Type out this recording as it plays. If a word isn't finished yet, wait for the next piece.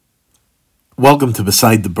Welcome to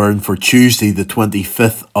Beside the Burn for Tuesday, the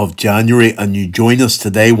 25th of January, and you join us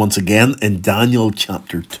today once again in Daniel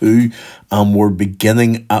chapter 2, and we're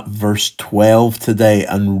beginning at verse 12 today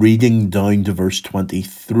and reading down to verse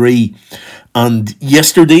 23. And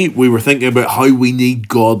yesterday we were thinking about how we need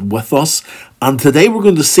God with us, and today we're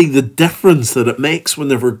going to see the difference that it makes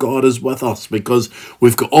whenever God is with us, because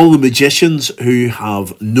we've got all the magicians who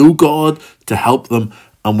have no God to help them,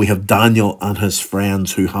 and we have Daniel and his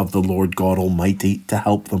friends who have the Lord God Almighty to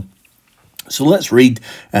help them. So let's read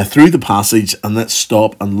through the passage and let's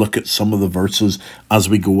stop and look at some of the verses as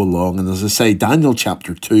we go along. And as I say, Daniel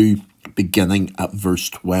chapter 2, beginning at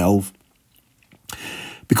verse 12.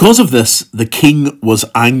 Because of this, the king was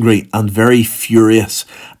angry and very furious,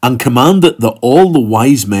 and commanded that all the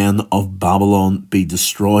wise men of Babylon be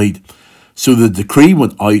destroyed. So the decree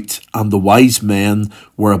went out, and the wise men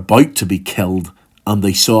were about to be killed, and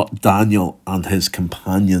they sought Daniel and his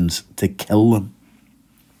companions to kill them.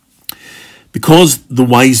 Because the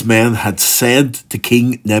wise men had said to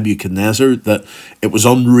King Nebuchadnezzar that it was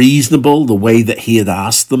unreasonable the way that he had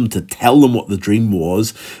asked them to tell them what the dream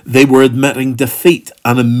was, they were admitting defeat,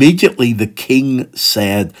 and immediately the king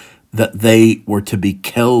said that they were to be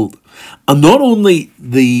killed. And not only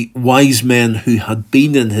the wise men who had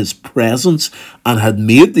been in his presence and had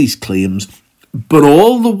made these claims, but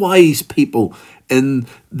all the wise people in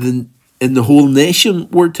the whole nation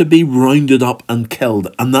were to be rounded up and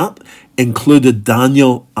killed, and that included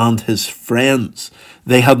Daniel and his friends.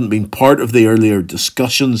 They hadn't been part of the earlier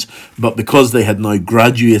discussions, but because they had now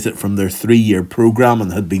graduated from their 3-year program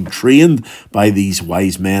and had been trained by these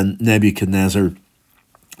wise men, Nebuchadnezzar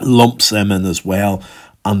lumps them in as well,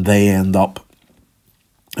 and they end up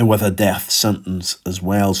with a death sentence as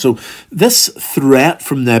well. So this threat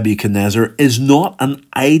from Nebuchadnezzar is not an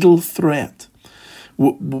idle threat.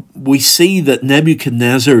 We see that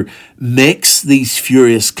Nebuchadnezzar makes these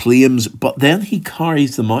furious claims, but then he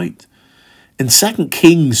carries them out. In 2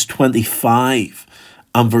 Kings 25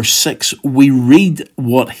 and verse 6, we read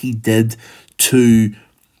what he did to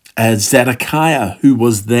Zedekiah, who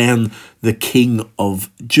was then the king of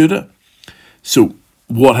Judah. So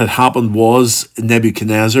what had happened was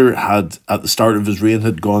Nebuchadnezzar had, at the start of his reign,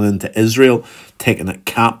 had gone into Israel, taken it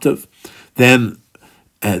captive. Then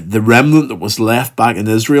the remnant that was left back in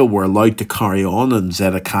Israel were allowed to carry on, and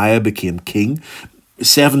Zedekiah became king.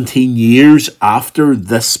 17 years after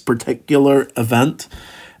this particular event,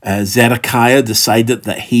 Zedekiah decided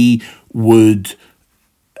that he would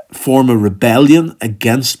form a rebellion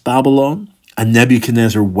against Babylon, and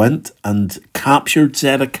Nebuchadnezzar went and captured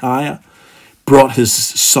Zedekiah, brought his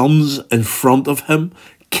sons in front of him,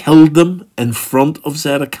 killed them in front of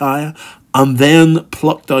Zedekiah, and then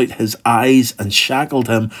plucked out his eyes and shackled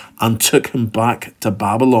him and took him back to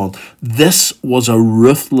Babylon. This was a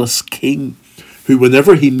ruthless king who,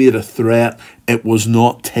 whenever he made a threat, it was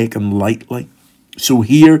not taken lightly. So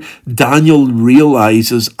here Daniel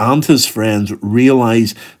realizes, and his friends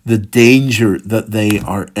realize, the danger that they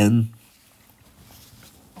are in.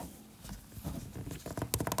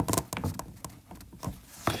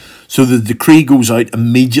 So the decree goes out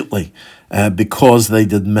immediately because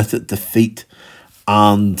they'd admitted defeat,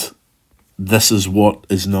 and this is what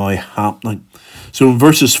is now happening. So in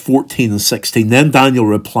verses 14 and 16, then Daniel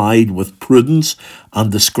replied with prudence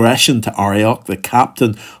and discretion to Arioch, the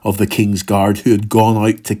captain of the king's guard, who had gone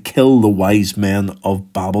out to kill the wise men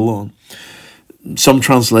of Babylon. Some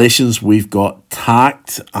translations we've got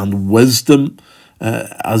tact and wisdom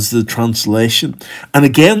as the translation. And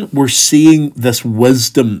again, we're seeing this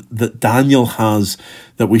wisdom that Daniel has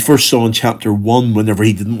that we first saw in chapter 1 whenever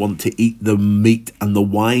he didn't want to eat the meat and the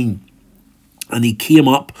wine. And he came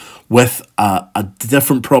up with a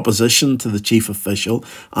different proposition to the chief official,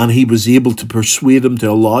 and he was able to persuade him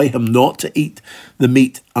to allow him not to eat the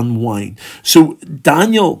meat and wine. So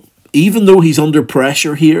Daniel, even though he's under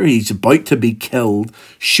pressure here, he's about to be killed,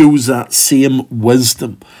 shows that same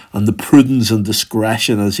wisdom and the prudence and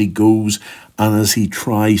discretion as he goes and as he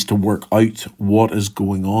tries to work out what is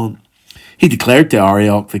going on. He declared to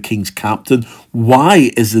Arioch, the king's captain,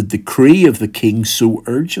 why is the decree of the king so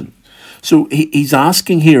urgent? So he's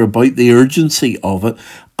asking here about the urgency of it,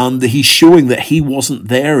 and he's showing that he wasn't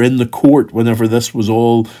there in the court whenever this was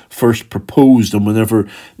all first proposed and whenever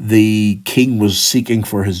the king was seeking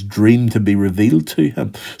for his dream to be revealed to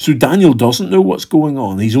him. So Daniel doesn't know what's going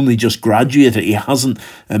on. He's only just graduated. He hasn't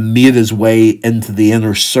made his way into the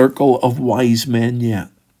inner circle of wise men yet.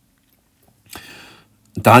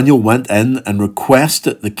 Daniel went in and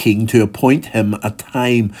requested the king to appoint him a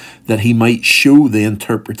time that he might show the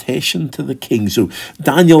interpretation to the king. So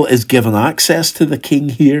Daniel is given access to the king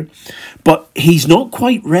here, but he's not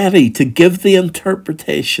quite ready to give the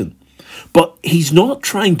interpretation. But he's not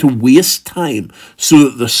trying to waste time so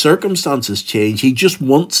that the circumstances change. He just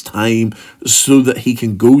wants time so that he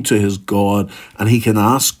can go to his God and he can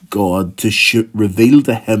ask God to reveal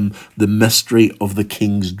to him the mystery of the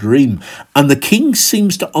king's dream. And the king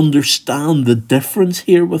seems to understand the difference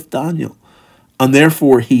here with Daniel. And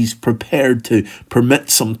therefore he's prepared to permit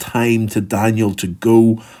some time to Daniel to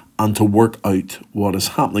go and to work out what is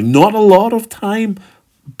happening. Not a lot of time,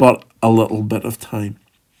 but a little bit of time.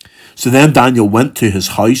 So then Daniel went to his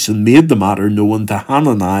house and made the matter known to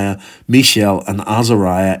Hananiah, Mishael, and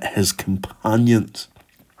Azariah, his companions.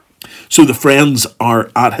 So the friends are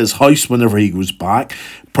at his house whenever he goes back.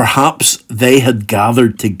 Perhaps they had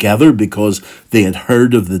gathered together because they had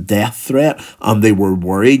heard of the death threat and they were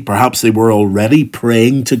worried. Perhaps they were already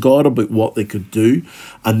praying to God about what they could do.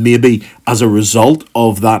 And maybe as a result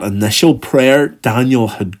of that initial prayer, Daniel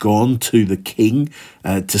had gone to the king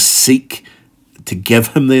to seek to give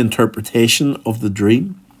him the interpretation of the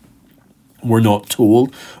dream. We're not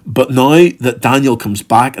told. But now that Daniel comes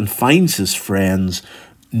back and finds his friends,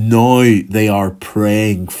 now they are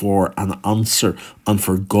praying for an answer and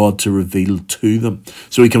for God to reveal to them.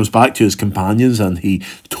 So he comes back to his companions and he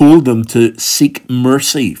told them to seek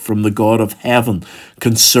mercy from the God of heaven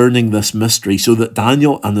concerning this mystery, so that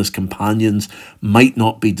Daniel and his companions might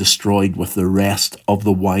not be destroyed with the rest of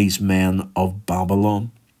the wise men of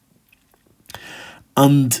Babylon.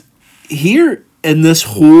 And here in this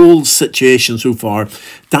whole situation so far,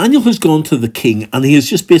 Daniel has gone to the king and he has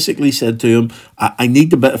just basically said to him, I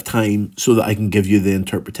need a bit of time so that I can give you the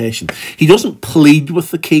interpretation. He doesn't plead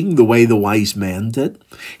with the king the way the wise men did.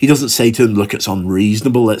 He doesn't say to him, look, it's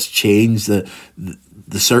unreasonable, let's change the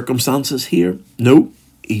circumstances here. No,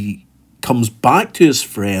 he comes back to his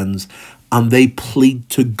friends and they plead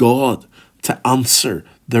to God to answer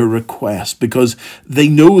their request, because they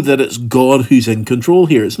know that it's God who's in control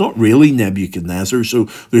here. It's not really Nebuchadnezzar, so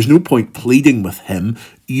there's no point pleading with him.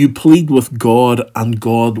 You plead with God and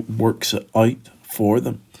God works it out for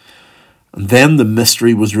them. And then the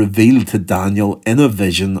mystery was revealed to Daniel in a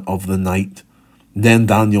vision of the night. Then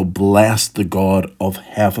Daniel blessed the God of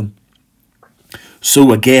heaven.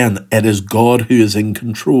 So again, it is God who is in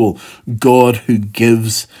control, God who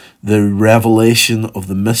gives the revelation of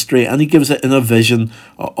the mystery, and he gives it in a vision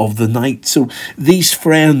of the night. So these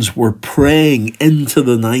friends were praying into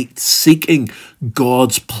the night, seeking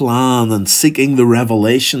God's plan and seeking the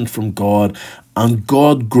revelation from God, and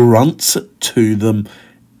God grants it to them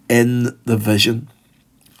in the vision.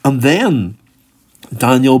 And then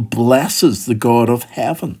Daniel blesses the God of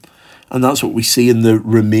heaven. And that's what we see in the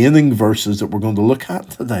remaining verses that we're going to look at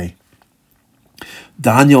today.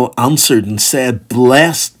 Daniel answered and said,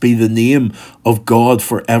 blessed be the name of God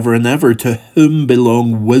forever and ever, to whom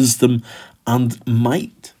belong wisdom and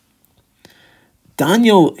might.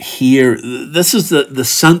 Daniel here, this is the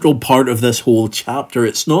central part of this whole chapter.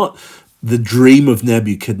 It's not the dream of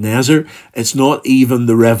Nebuchadnezzar. It's not even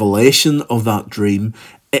the revelation of that dream.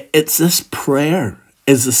 It's this prayer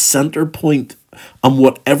is the center point and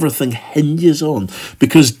what everything hinges on,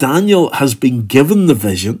 because Daniel has been given the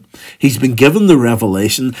vision, he's been given the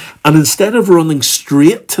revelation, and instead of running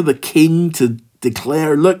straight to the king to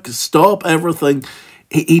declare, look, stop everything,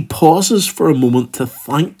 he pauses for a moment to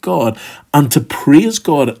thank God and to praise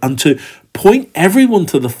God and to point everyone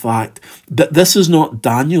to the fact that this is not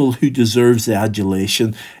Daniel who deserves the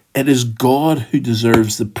adulation, it is God who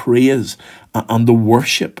deserves the praise and the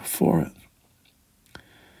worship for it.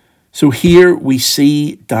 So here we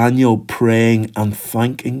see Daniel praying and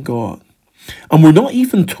thanking God. And we're not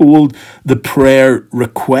even told the prayer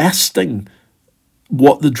requesting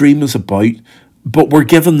what the dream is about, but we're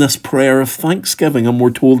given this prayer of thanksgiving and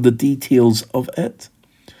we're told the details of it.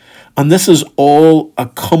 And this is all a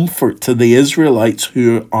comfort to the Israelites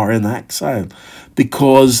who are in exile,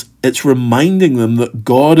 because it's reminding them that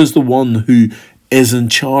God is the one who is in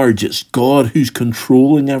charge. It's God who's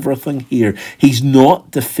controlling everything here. He's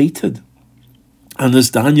not defeated. And as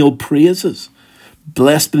Daniel praises,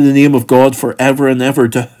 blessed be the name of God forever and ever,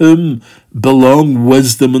 to whom belong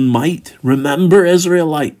wisdom and might. Remember,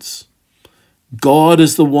 Israelites, God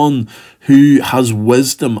is the one who has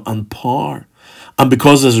wisdom and power. And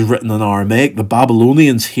because this is written in Aramaic, the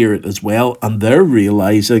Babylonians hear it as well, and they're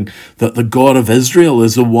realizing that the God of Israel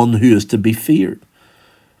is the one who is to be feared.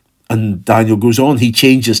 And Daniel goes on, he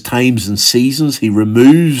changes times and seasons, he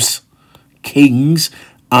removes kings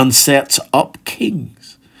and sets up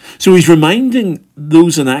kings. So he's reminding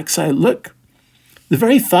those in exile, look, the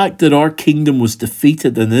very fact that our kingdom was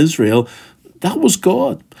defeated in Israel, that was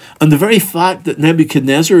God. And the very fact that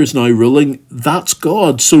Nebuchadnezzar is now ruling, that's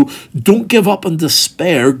God. So don't give up in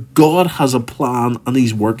despair. God has a plan and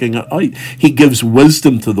he's working it out. He gives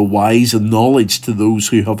wisdom to the wise and knowledge to those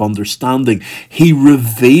who have understanding. He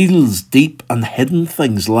reveals deep and hidden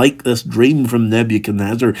things like this dream from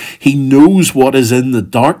Nebuchadnezzar. He knows what is in the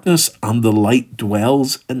darkness and the light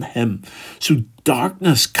dwells in him. So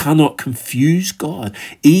darkness cannot confuse God.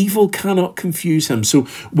 Evil cannot confuse him. So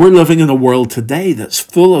we're living in a world today that's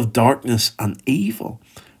full of darkness and evil.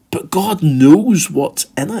 But God knows what's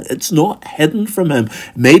in it. It's not hidden from him.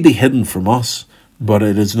 It may be hidden from us, but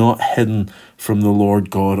it is not hidden from the Lord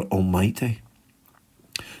God Almighty.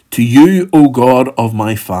 To you, O God of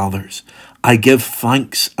my fathers, I give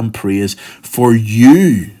thanks and praise, for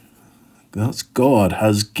you, that's God,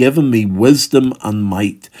 has given me wisdom and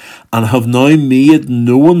might, and have now made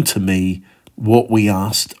known to me what we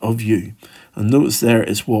asked of you. And notice there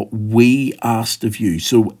is what we asked of you.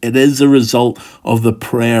 So it is a result of the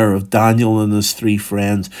prayer of Daniel and his three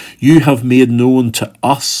friends. You have made known to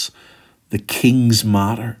us the king's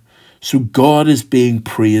matter. So God is being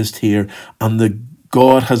praised here, and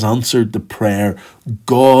God has answered the prayer.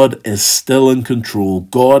 God is still in control.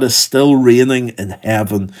 God is still reigning in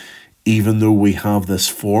heaven, even though we have this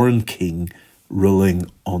foreign king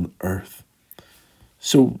ruling on earth.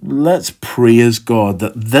 So let's praise God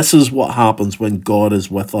that this is what happens when God is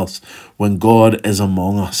with us, when God is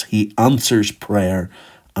among us. He answers prayer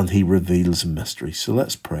and he reveals mysteries. So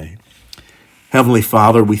let's pray. Heavenly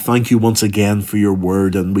Father, we thank you once again for your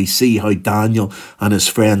word, and we see how Daniel and his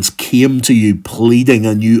friends came to you pleading,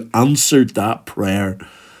 and you answered that prayer.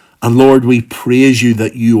 And Lord, we praise you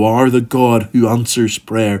that you are the God who answers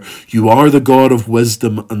prayer. You are the God of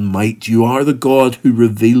wisdom and might. You are the God who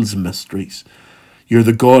reveals mysteries. You're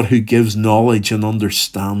the God who gives knowledge and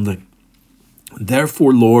understanding.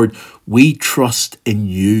 Therefore, Lord, we trust in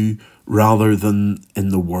you rather than in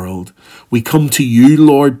the world. We come to you,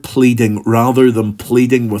 Lord, pleading rather than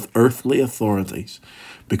pleading with earthly authorities,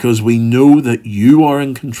 because we know that you are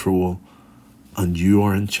in control and you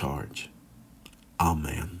are in charge.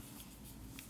 Amen.